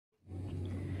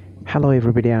Hello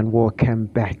everybody and welcome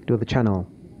back to the channel.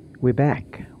 We're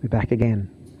back again.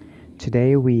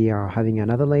 Today we are having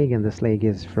another leg, and this leg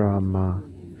is from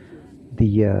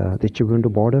the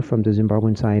Chirundu border, from the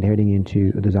Zimbabwean side heading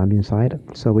into the Zambian side.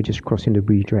 So we're just crossing the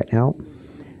bridge right now,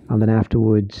 and then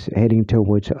afterwards heading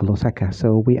towards Lusaka.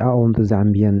 So we are on the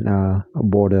Zambian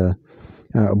border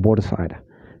side.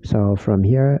 So from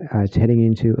here it's heading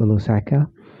into Lusaka,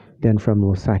 then from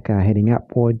Lusaka heading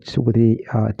upwards with the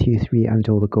T3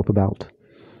 until the Copperbelt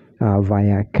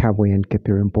via Kabwe and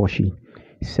Kapirimposhi.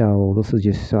 So this is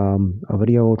just a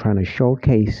video trying to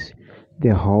showcase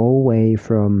the whole way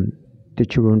from the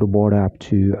Chirundu border up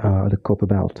to the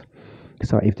Copperbelt.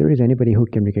 So if there is anybody who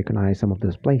can recognize some of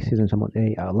those places and some of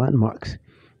the landmarks,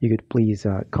 you could please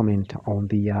comment on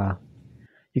the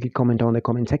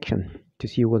comment section to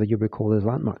see whether you recall those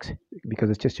landmarks,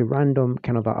 because it's just a random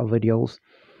kind of videos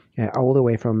all the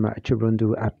way from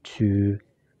Chirundu up to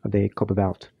the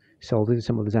Copperbelt. So these are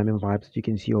some of the Zambian vibes that you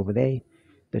can see over there.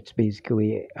 That's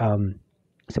basically some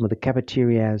of the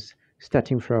cafeterias,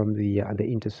 starting from the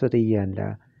intercity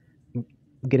and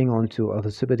getting on to other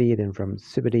Sibidi, then from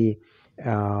Sibidi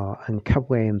and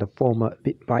Kabwe and the former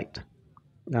Bitbite.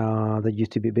 That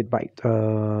used to be Bitbite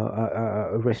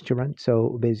restaurant.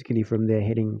 So basically, from there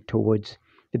heading towards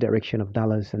the direction of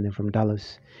Dallas, and then from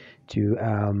Dallas to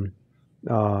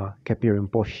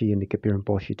Kapirimposhi, and the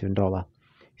Kapirimposhi to Ndola.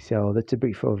 So that's a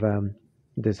brief of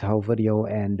this whole video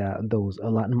and those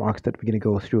landmarks that we're going to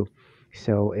go through.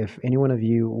 So if any one of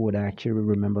you would actually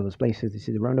remember those places, this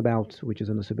is the roundabout, which is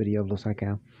on the city of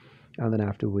Lusaka, and then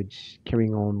afterwards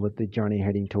carrying on with the journey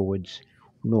heading towards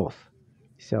north.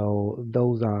 So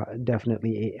those are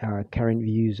definitely current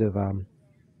views of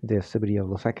the city of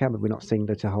Lusaka, but we're not saying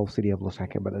that's the whole city of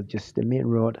Lusaka, but just the main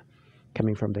road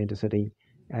coming from the intercity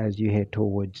as you head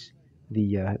towards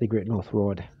the Great North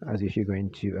Road, as if you're going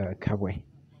to Kabwe.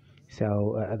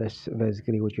 So that's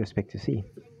basically what you expect to see.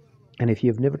 And if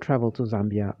you've never traveled to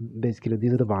Zambia, basically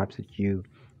these are the vibes that you're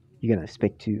gonna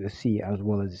expect to see, as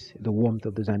well as the warmth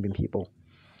of the Zambian people.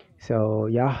 So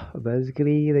yeah,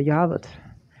 basically there you have it.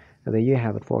 There you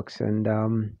have it, folks. And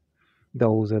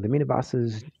those are the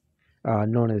minibuses,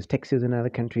 known as taxis in other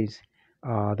countries,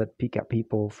 that pick up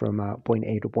people from point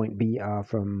A to point B,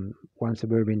 from one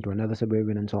suburban to another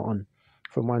suburban, and so on,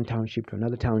 from one township to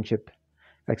another township,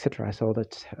 etc. So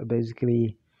that's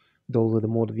basically those are the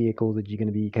motor vehicles that you're going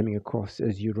to be coming across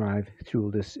as you drive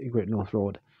through this Great North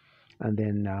Road. And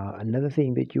then another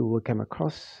thing that you will come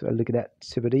across, look at that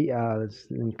Sibidi, that's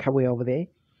in Kawe over there.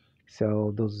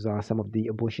 So those are some of the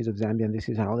bushes of Zambia, and this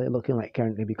is how they're looking like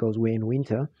currently, because we're in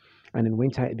winter, and in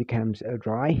winter it becomes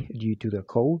dry due to the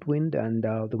cold wind and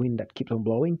the wind that keeps on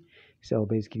blowing. So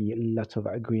basically, lots of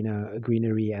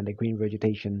greenery and the green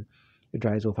vegetation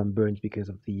dries off and burns because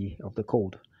of the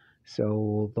cold.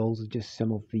 So those are just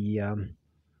some of the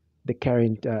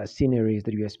current sceneries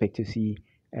that you expect to see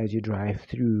as you drive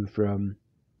through from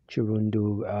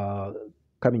Chirundu,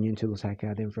 coming into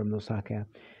Lusaka, then from Lusaka,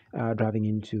 driving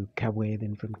into Kawe,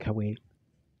 then from Kawe,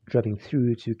 driving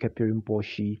through to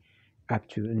Kapirimposhi, up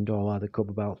to Ndola, the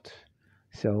Copperbelt.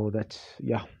 So that's,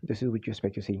 yeah, this is what you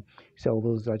expect to see. So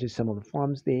those are just some of the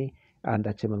farms there, and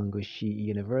that's Malungushi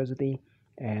University,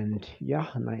 and yeah,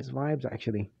 nice vibes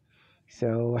actually.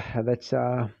 So that's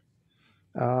yeah,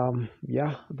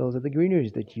 those are the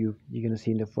greeneries that you're gonna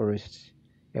see in the forests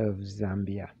of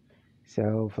Zambia.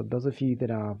 So for those of you that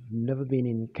have never been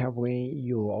in Kabwe,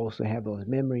 you'll also have those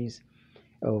memories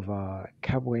of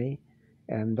Kabwe.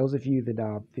 And those of you that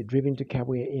have driven to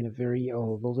Kabwe in a very,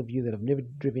 or those of you that have never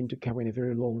driven to Kabwe in a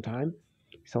very long time,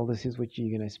 so this is what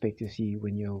you're gonna expect to see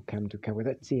when you come to Kabwe.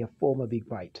 Let's say a former big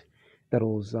bite that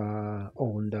was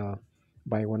owned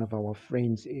by one of our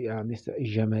friends, Mr.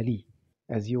 Jamali,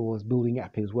 as he was building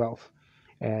up his wealth.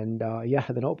 And yeah,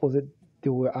 then opposite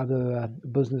there were other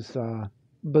business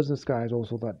guys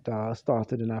also that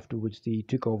started, and afterwards they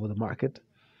took over the market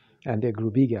and they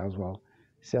grew bigger as well.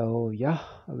 So yeah,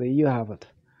 there you have it.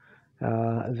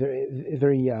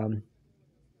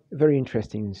 Very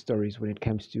interesting stories when it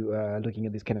comes to looking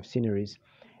at this kind of sceneries.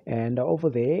 And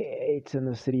over there, it's in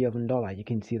the city of Ndola. You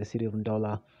can see the city of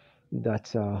Ndola.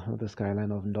 That's the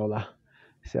skyline of Ndola.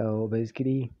 So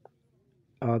basically,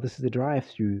 this is the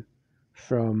drive-through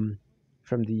from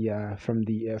from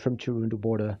Chirundu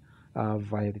border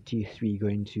via the T3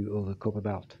 going to the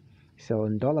Copperbelt. So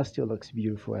Ndola still looks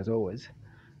beautiful as always,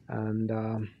 and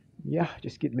yeah,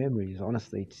 just good memories.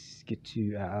 Honestly, it's good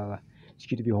to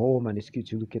be home, and it's good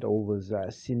to look at all those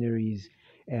sceneries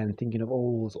and thinking of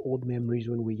all those old memories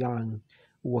when we're young,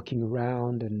 walking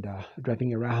around and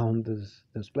driving around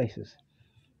those places.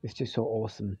 It's just so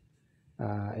awesome.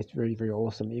 It's very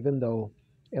awesome, even though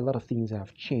A lot of things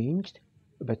have changed,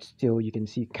 but still you can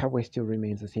see Kabwe still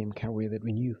remains the same Kabwe that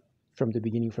we knew from the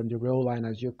beginning, from the rail line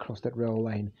as you cross that rail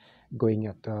line, going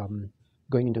at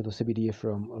going into the CBD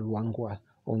from Luangwa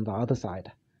on the other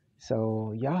side.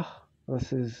 So yeah,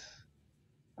 this is.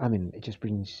 I mean, it just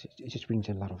brings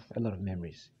a lot of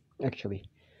memories actually.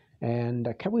 And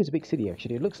Kabwe is a big city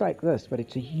actually. It looks like this, but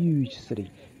it's a huge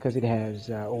city because it has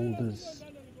all these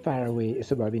faraway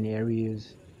suburban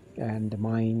areas and the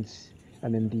mines,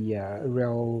 and then the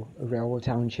rail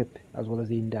township as well as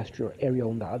the industrial area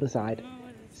on the other side.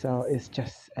 So it's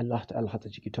just a lot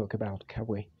that you could talk about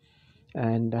Kabwe.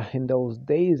 And in those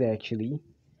days, actually,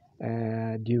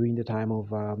 during the time of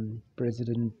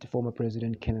former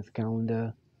President Kenneth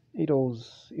Kaunda, it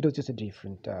was just a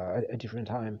different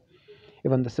time.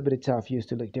 Even the suburb itself used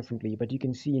to look differently, but you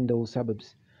can see in those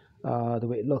suburbs the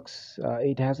way it looks.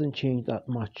 It hasn't changed that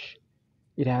much.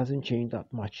 It hasn't changed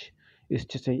that much. It's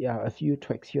just a few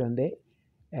tweaks here and there,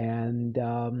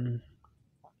 and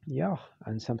yeah.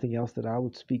 And something else that I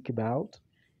would speak about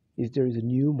is there is a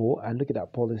new mall, and look at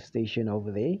that police station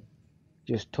over there,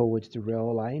 just towards the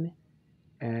rail line.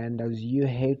 And as you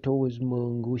head towards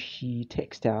Mulungushi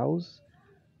Textiles,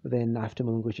 then after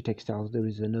Mulungushi Textiles, there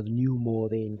is another new mall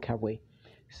there in Kabwe.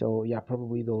 So yeah,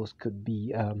 probably those could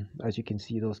be, as you can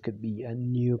see, those could be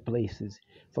new places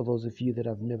for those of you that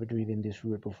have never driven this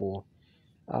route before.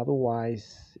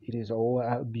 Otherwise, it is all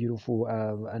a beautiful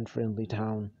and friendly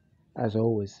town, as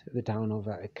always, the town of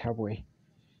Kabwe.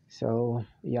 So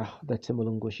yeah, that's the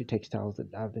Mulungushi Textiles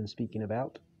that I've been speaking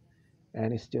about,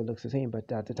 and it still looks the same.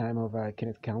 But at the time of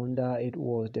Kenneth Kaunda, it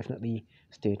was definitely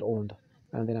state owned,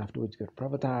 and then afterwards got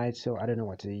privatized. So I don't know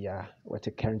what's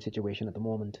the current situation at the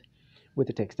moment with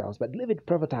the textiles. But leave it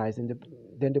privatized, and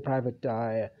then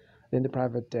the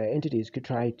private entities could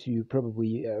try to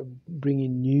probably bring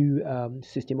in new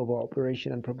system of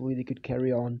operation, and probably they could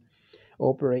carry on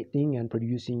operating and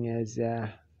producing as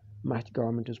much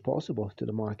garment as possible to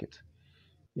the market.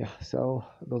 Yeah, so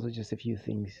those are just a few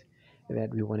things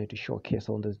that we wanted to showcase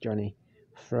on this journey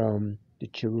from the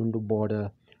Chirundu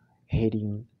border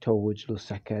heading towards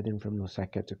Lusaka, then from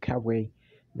Lusaka to Kabwe,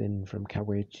 then from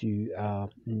Kabwe to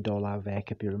Ndola via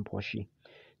Kapirimposhi.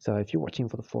 So if you're watching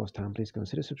for the first time, please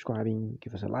consider subscribing,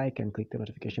 give us a like, and click the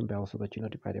notification bell so that you're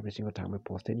notified every single time we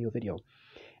post a new video.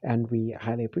 And we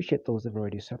highly appreciate those that have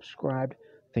already subscribed.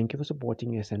 Thank you for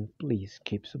supporting us, and please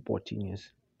keep supporting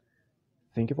us.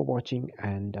 Thank you for watching,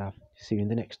 and see you in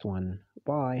the next one.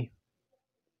 Bye.